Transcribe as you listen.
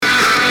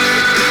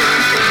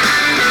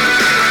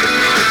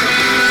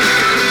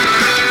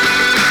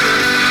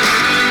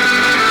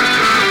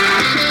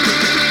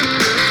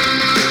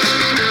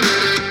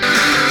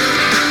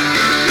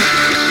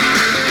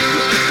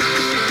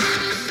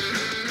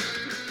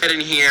Get in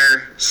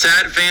here.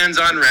 Sad fans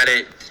on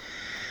Reddit.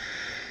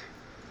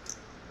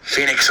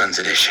 Phoenix Suns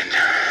edition.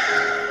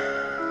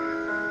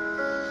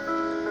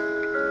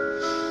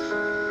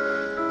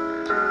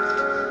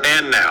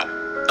 And now,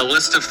 a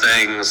list of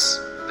things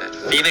that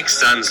Phoenix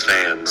Suns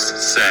fans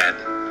said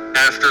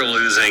after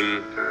losing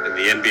in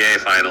the NBA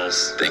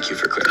Finals. Thank you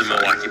for to the clarifying.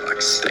 Milwaukee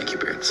Bucks. Thank you,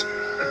 Beards.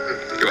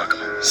 You're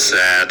welcome.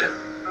 Sad.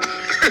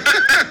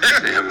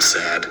 Damn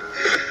sad.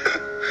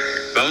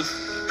 Both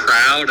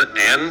proud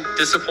and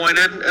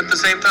disappointed at the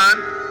same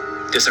time.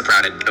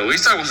 Disappointed. At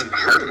least I wasn't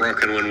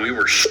heartbroken when we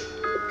were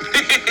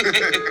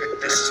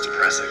This is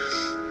depressing.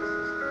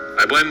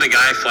 I blame the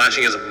guy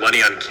flashing his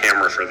money on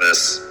camera for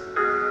this.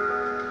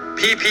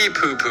 Pee-pee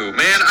poo-poo.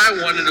 Man, I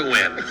wanted to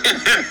win.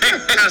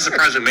 Kind of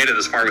surprised we made it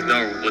this far with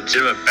no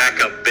legitimate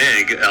backup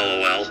big,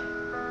 LOL.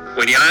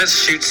 When Giannis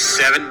shoots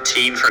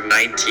 17 for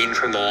 19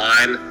 from the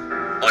line,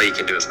 all you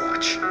can do is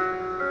watch.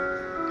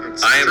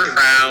 I am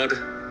proud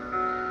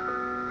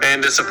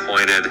and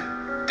disappointed.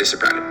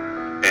 Disappointed.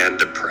 And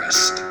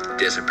depressed.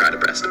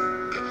 Depressed.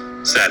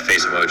 Sad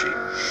face emoji.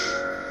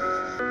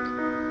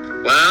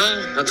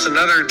 Well, that's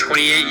another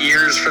 28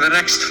 years for the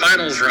next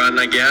finals run,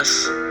 I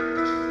guess.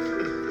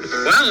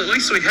 Well, at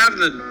least we have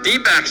the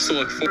D-backs to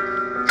look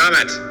for.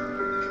 Comment.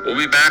 We'll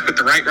be back with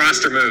the right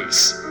roster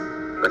moves.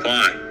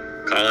 Reply.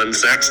 Colin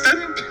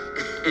Sexton?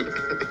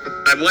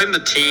 I blame the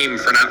team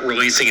for not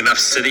releasing enough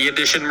City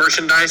Edition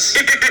merchandise.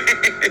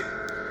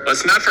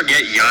 Let's not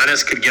forget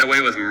Giannis could get away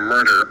with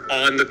murder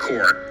on the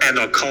court, and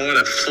they'll call it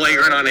a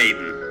flagrant on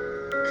Aiden.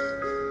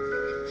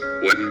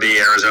 Wouldn't be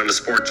Arizona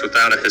sports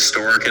without a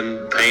historic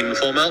and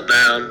painful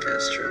meltdown.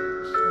 That's true.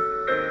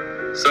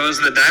 So is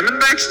the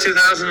Diamondbacks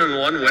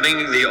 2001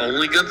 winning the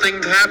only good thing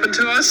to happen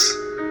to us?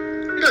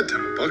 Yeah,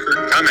 Devin Booker.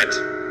 Comment.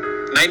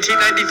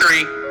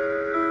 1993,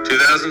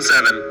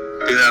 2007,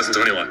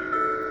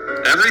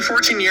 2021. Every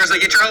 14 years, they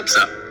get your hopes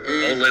up,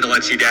 only to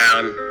let you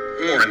down,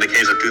 or in the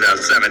case of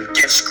 2007,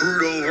 get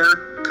screwed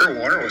over. Kurt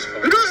Warner was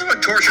fun. Who knows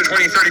what Torture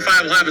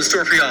 2035 will have in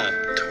store for y'all?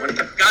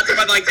 Got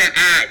something I'd like to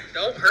add.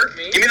 Don't hurt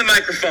me. Give me the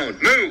microphone.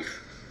 Move.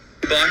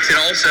 Bucks, and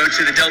also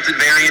to the Delta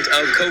variant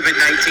of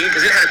COVID-19,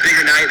 because it had a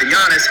bigger night than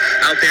Giannis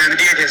out there in the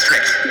Deer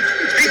District.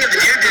 Speaking of the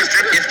Deer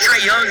District, if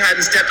Trae Young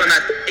hadn't stepped on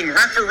that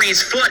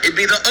referee's foot, it'd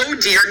be the "Oh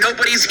dear,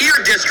 nobody's here"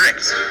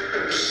 district.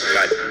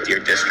 God,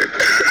 Deer District.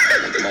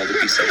 I want them all to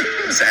be so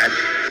sad.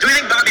 Do we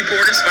think Bobby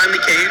Portis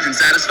finally caved and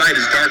satisfied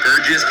his dark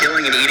urges,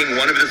 killing and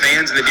eating one of the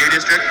fans in the Deer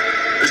District?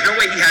 There's no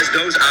way he has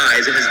those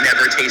eyes and has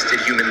never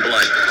tasted human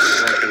blood.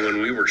 Working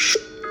when we were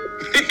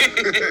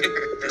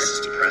This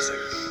is depressing.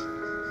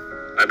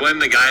 I blame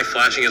the guy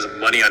flashing his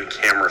money on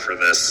camera for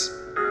this.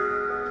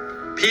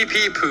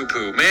 Pee-pee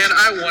poo-poo. Man,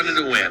 I wanted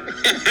to win.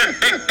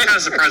 Kind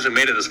of surprised we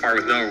made it this far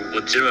with no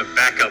legitimate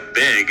backup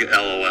big,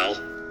 LOL.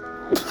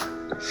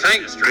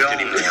 Thank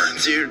God. Anymore.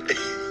 Dude.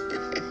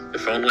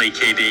 If only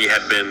KD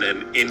had been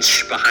an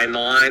inch behind the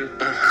line.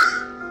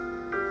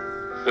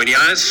 When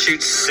Giannis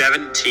shoots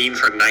 17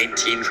 for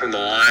 19 from the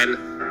line,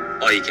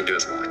 all you can do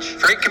is watch.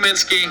 Frank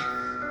Kaminsky,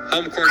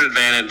 home court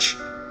advantage.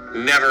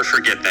 Never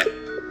forget that.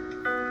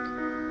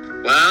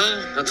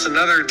 Well, that's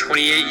another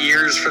 28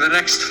 years for the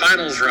next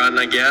finals run,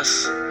 I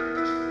guess.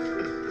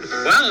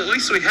 Well, at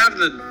least we have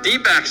the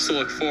D-backs to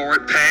look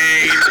forward.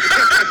 Pain.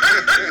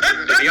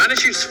 If Giannis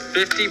shoots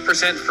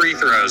 50% free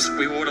throws,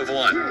 we would have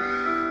won.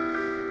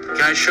 The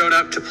guy showed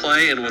up to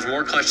play and was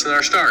more clutch than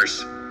our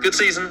stars. Good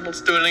season.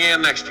 Let's do it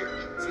again next year.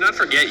 Let's not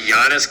forget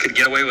Giannis could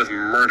get away with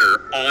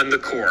murder on the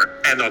court,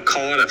 and they'll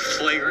call it a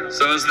flagrant.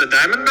 So is the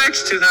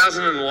Diamondbacks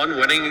 2001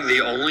 winning the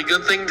only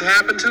good thing to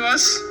happen to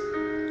us?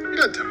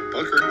 Yeah, Devin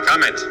Booker.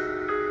 Comment.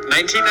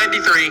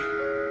 1993,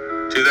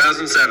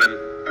 2007,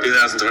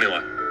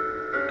 2021.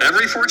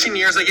 Every 14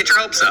 years, they get your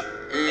hopes up,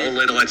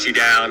 only to let you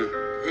down,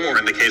 or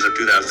in the case of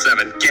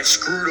 2007, get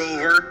screwed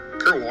over.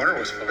 Kurt Warner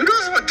was fun. Who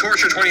knows what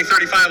Torture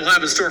 2035 will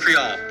have in store for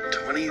y'all?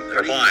 2030.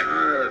 Reply.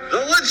 The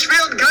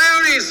Litchfield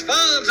Coyotes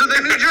fall to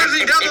the New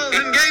Jersey Devils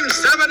in Game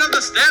 7 of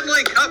the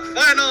Stanley Cup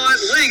Final at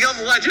League of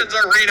Legends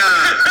Arena.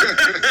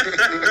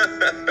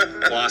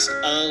 Lost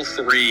all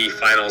 3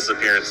 finals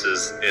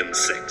appearances in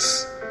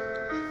 6.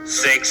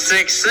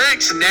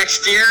 666.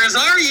 Next year is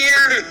our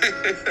year.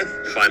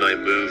 Finally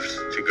moved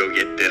to go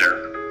get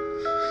dinner.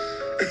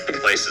 The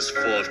place is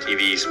full of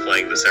TVs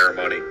playing the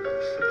ceremony.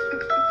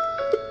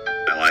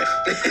 My life.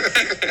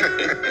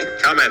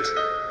 Comment.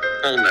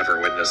 I'll never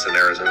witness an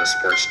Arizona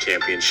sports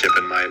championship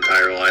in my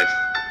entire life.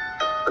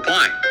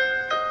 Reply.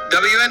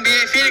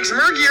 WNBA Phoenix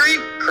Mercury.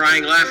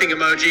 Crying laughing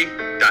emoji. ...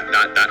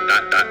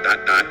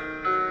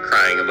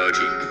 Crying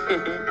emoji.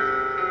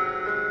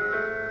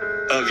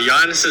 Of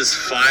Giannis's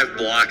 5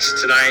 blocks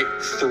tonight,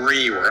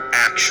 3 were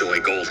actually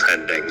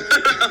goaltending.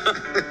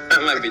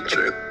 That might be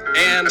true.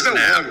 And I thought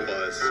now, one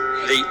was.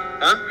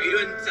 Are you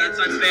doing Sad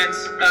Suns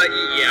fans?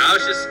 Yeah, I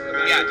was just,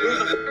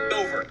 move the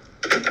over.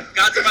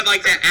 Got something I'd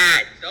like to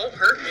add. Don't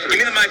hurt me. Give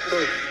me the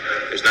microphone.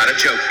 There's not a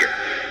joke here.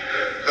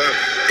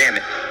 Damn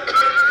it.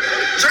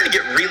 starting to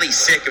get really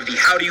sick of the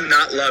how do you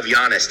not love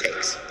Giannis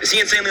takes. Is he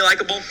insanely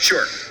likable?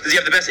 Sure. Does he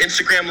have the best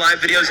Instagram live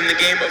videos in the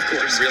game? Of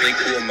course. Really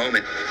cool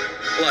moment.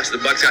 Plus, the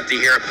Bucks got to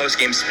hear a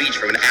post-game speech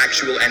from an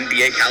actual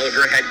NBA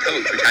caliber head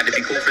coach, which had to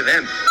be cool for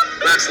them.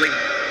 Lastly,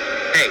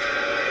 hey,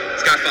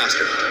 Scott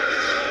Foster.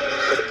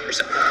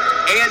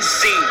 And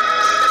scene.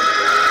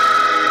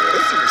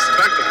 Put some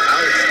respect on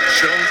Alex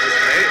Jones'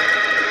 name.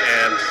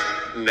 And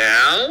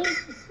now?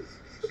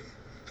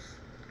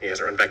 He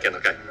hasn't run back in,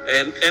 okay.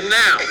 And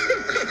now,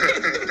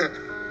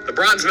 the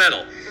bronze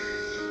medal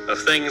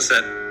of things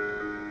that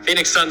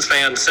Phoenix Suns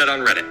fans said on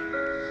Reddit.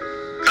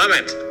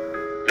 Comment.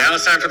 Now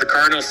it's time for the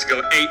Cardinals to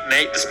go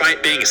 8-8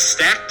 despite being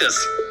stacked as...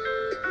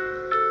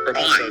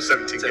 Reply. Also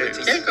 17 games.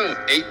 You can't go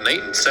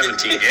 8-8 in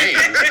 17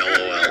 games,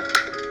 LOL.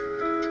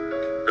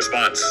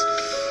 Response.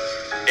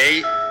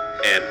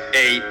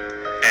 8-8-1.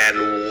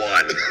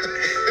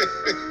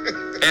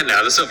 And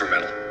now the silver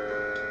medal.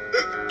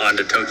 On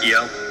to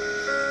Tokyo.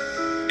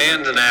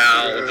 And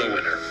now the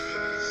winner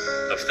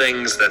of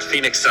things that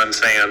Phoenix Suns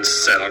fans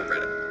said on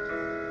Reddit.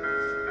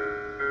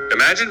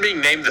 Imagine being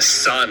named the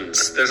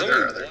Suns. There's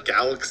only other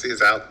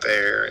galaxies out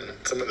there, and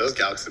some of those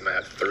galaxies might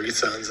have 3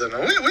 suns in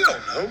them. We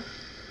don't know.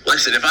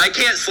 Listen, if I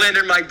can't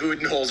slander Mike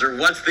Budenholzer,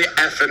 what's the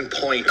effing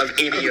point of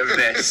any of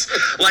this?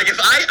 Like, if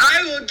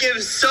I will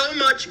give so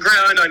much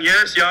ground on,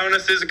 yes,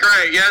 Giannis is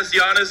great. Yes,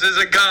 Giannis is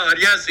a god.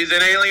 Yes, he's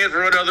an alien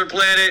from another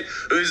planet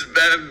who's,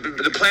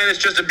 the planet's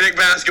just a big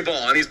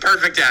basketball, and he's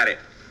perfect at it.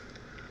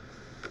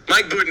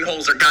 Mike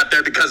Budenholzer got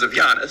there because of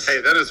Giannis. Hey,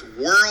 that is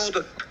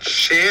world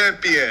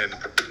champion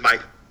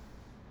Mike.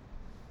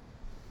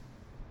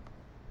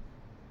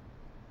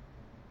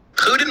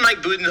 Who did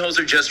Mike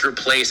Budenholzer just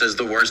replace as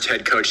the worst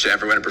head coach to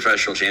ever win a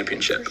professional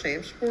championship?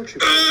 Sam Sports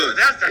Ooh,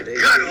 that's a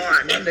good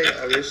one. Monday,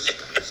 August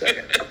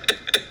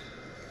 2nd.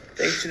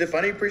 Thanks to the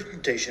funny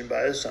presentation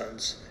by the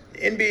Suns, the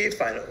NBA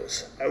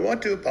Finals, I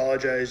want to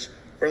apologize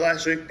for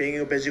last week being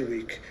a busy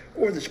week,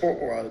 or the sport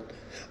world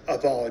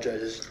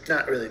apologizes.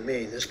 Not really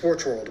me, the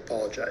sports world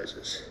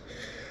apologizes.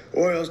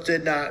 Orioles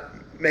did not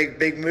make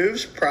big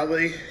moves,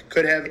 probably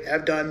could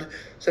have done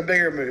some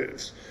bigger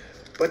moves,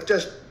 but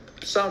just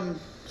some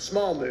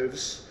small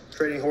moves,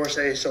 trading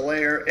Jorge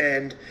Soler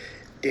and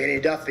Danny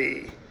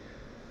Duffy.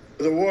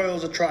 The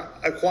Royals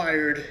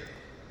acquired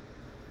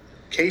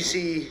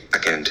Casey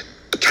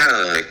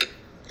Kallick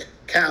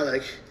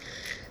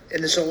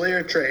in the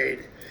Soler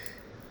trade.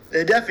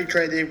 The Duffy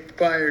trade, they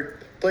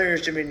acquired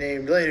players to be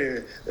named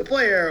later. The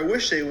player I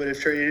wish they would have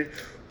traded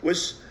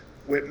was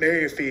Whit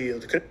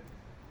Merrifield.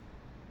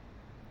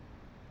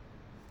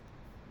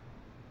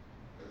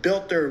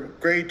 Built their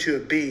grade to a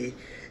B,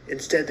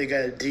 instead they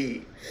got a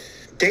D.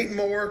 Dayton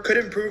Moore could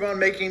improve on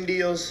making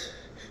deals,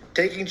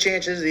 taking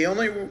chances. The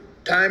only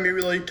time he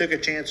really took a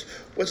chance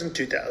was in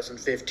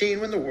 2015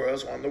 when the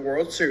Royals won the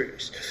World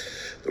Series.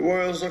 The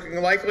Royals looking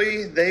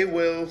likely they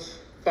will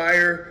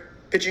fire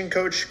pitching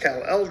coach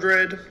Cal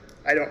Eldred.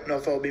 I don't know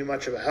if it'll be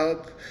much of a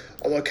help,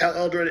 although Cal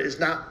Eldred is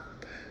not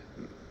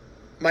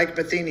Mike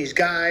Matheny's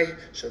guy,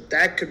 so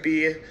that could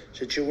be a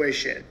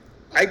situation.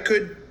 I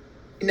could,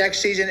 next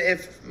season,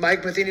 if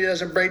Mike Matheny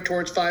doesn't break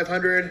towards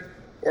 500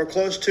 or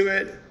close to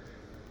it,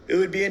 it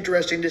would be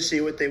interesting to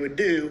see what they would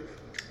do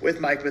with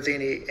Mike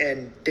Matheny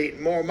and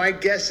Dayton Moore. My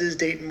guess is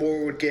Dayton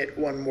Moore would get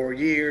one more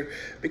year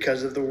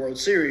because of the World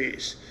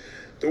Series.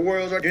 The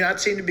Royals do not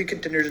seem to be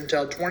contenders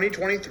until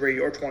 2023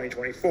 or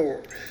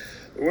 2024.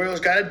 The Royals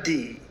got a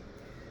D.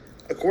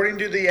 According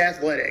to The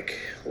Athletic,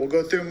 we'll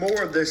go through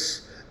more of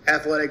this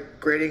athletic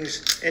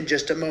gradings in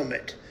just a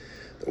moment.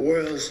 The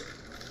Royals'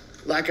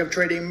 lack of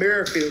trading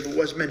Merrifield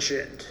was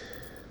mentioned.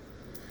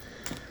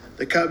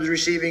 The Cubs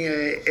receiving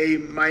a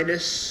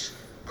minus.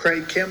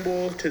 Craig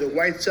Kimbrell to the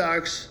White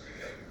Sox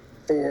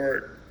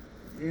for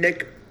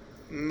Nick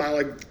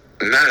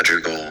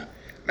Madrigal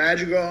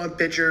and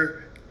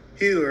pitcher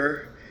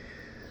Hewler.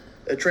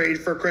 The trade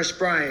for Chris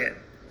Bryant.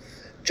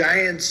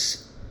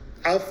 Giants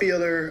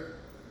outfielder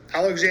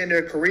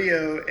Alexander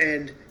Carrillo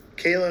and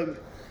Caleb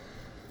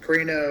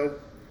Carino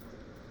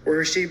were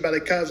received by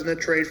the Cubs in the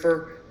trade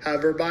for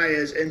Javier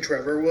Baez and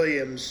Trevor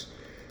Williams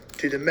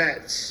to the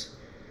Mets.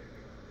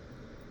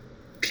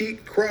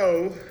 Pete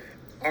Crow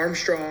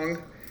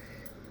Armstrong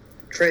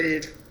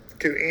traded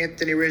to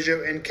Anthony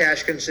Rizzo and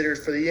cash considered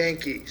for the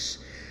Yankees.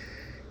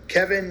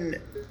 Kevin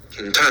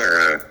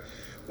Quintana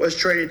was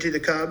traded to the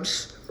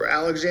Cubs for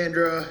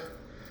Alexandra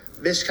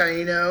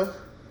Vizcaíno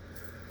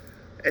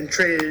and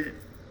traded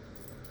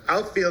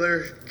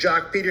outfielder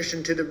Jock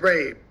Peterson to the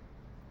Braves.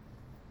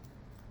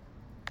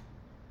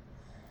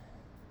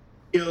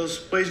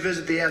 Please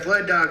visit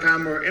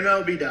theathletic.com or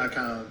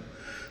MLB.com.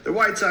 The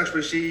White Sox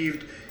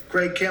received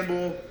Craig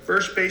Kimbrell,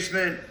 first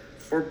baseman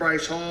for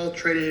Bryce Hall,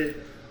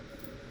 traded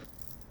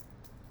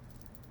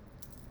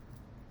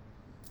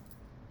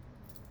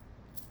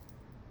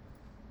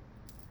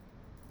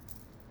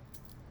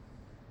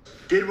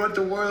did what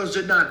the Royals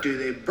did not do.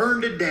 They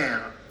burned it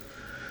down.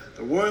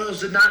 The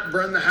Royals did not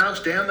burn the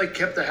house down. They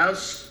kept the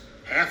house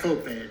half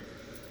open.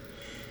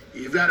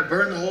 You've got to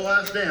burn the whole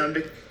house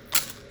down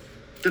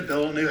to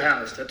build a new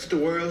house. That's what the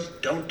Royals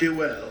don't do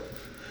well.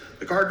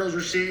 The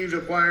Cardinals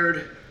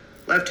acquired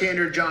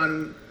left-hander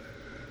John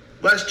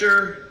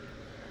Lester.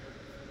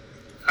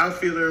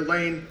 Outfielder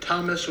Lane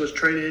Thomas was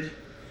traded.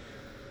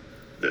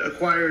 They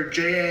acquired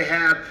J.A.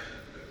 Happ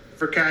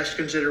for cash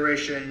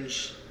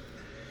considerations.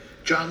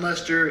 John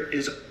Lester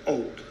is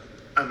old.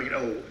 I mean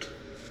old.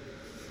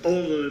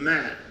 Older than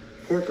Matt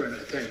Corcoran,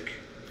 I think.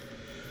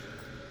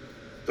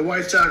 The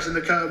White Sox and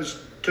the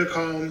Cubs took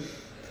home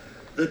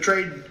the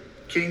trade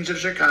kings of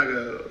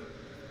Chicago,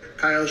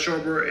 Kyle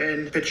Schwarber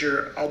and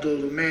pitcher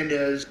Aldo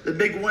Mendez. The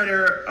big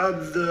winner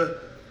of the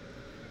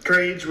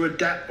trades with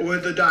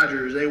the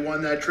Dodgers. They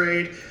won that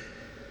trade,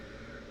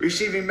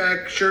 receiving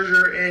Max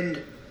Scherzer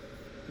and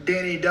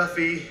Danny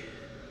Duffy.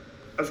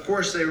 Of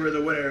course, they were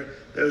the winner.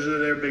 Those are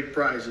their big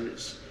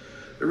prizes.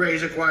 The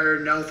Rays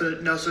acquired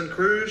Nelson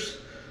Cruz.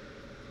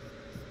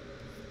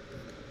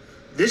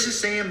 This is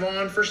Sam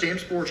Vaughn for Sam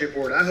Sports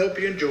Report. I hope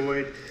you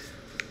enjoyed.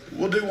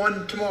 We'll do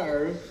one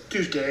tomorrow,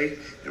 Tuesday,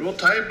 and we'll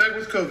tie it back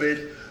with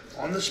COVID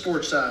on the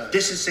sports side.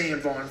 This is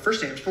Sam Vaughn for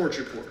Sam Sports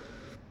Report.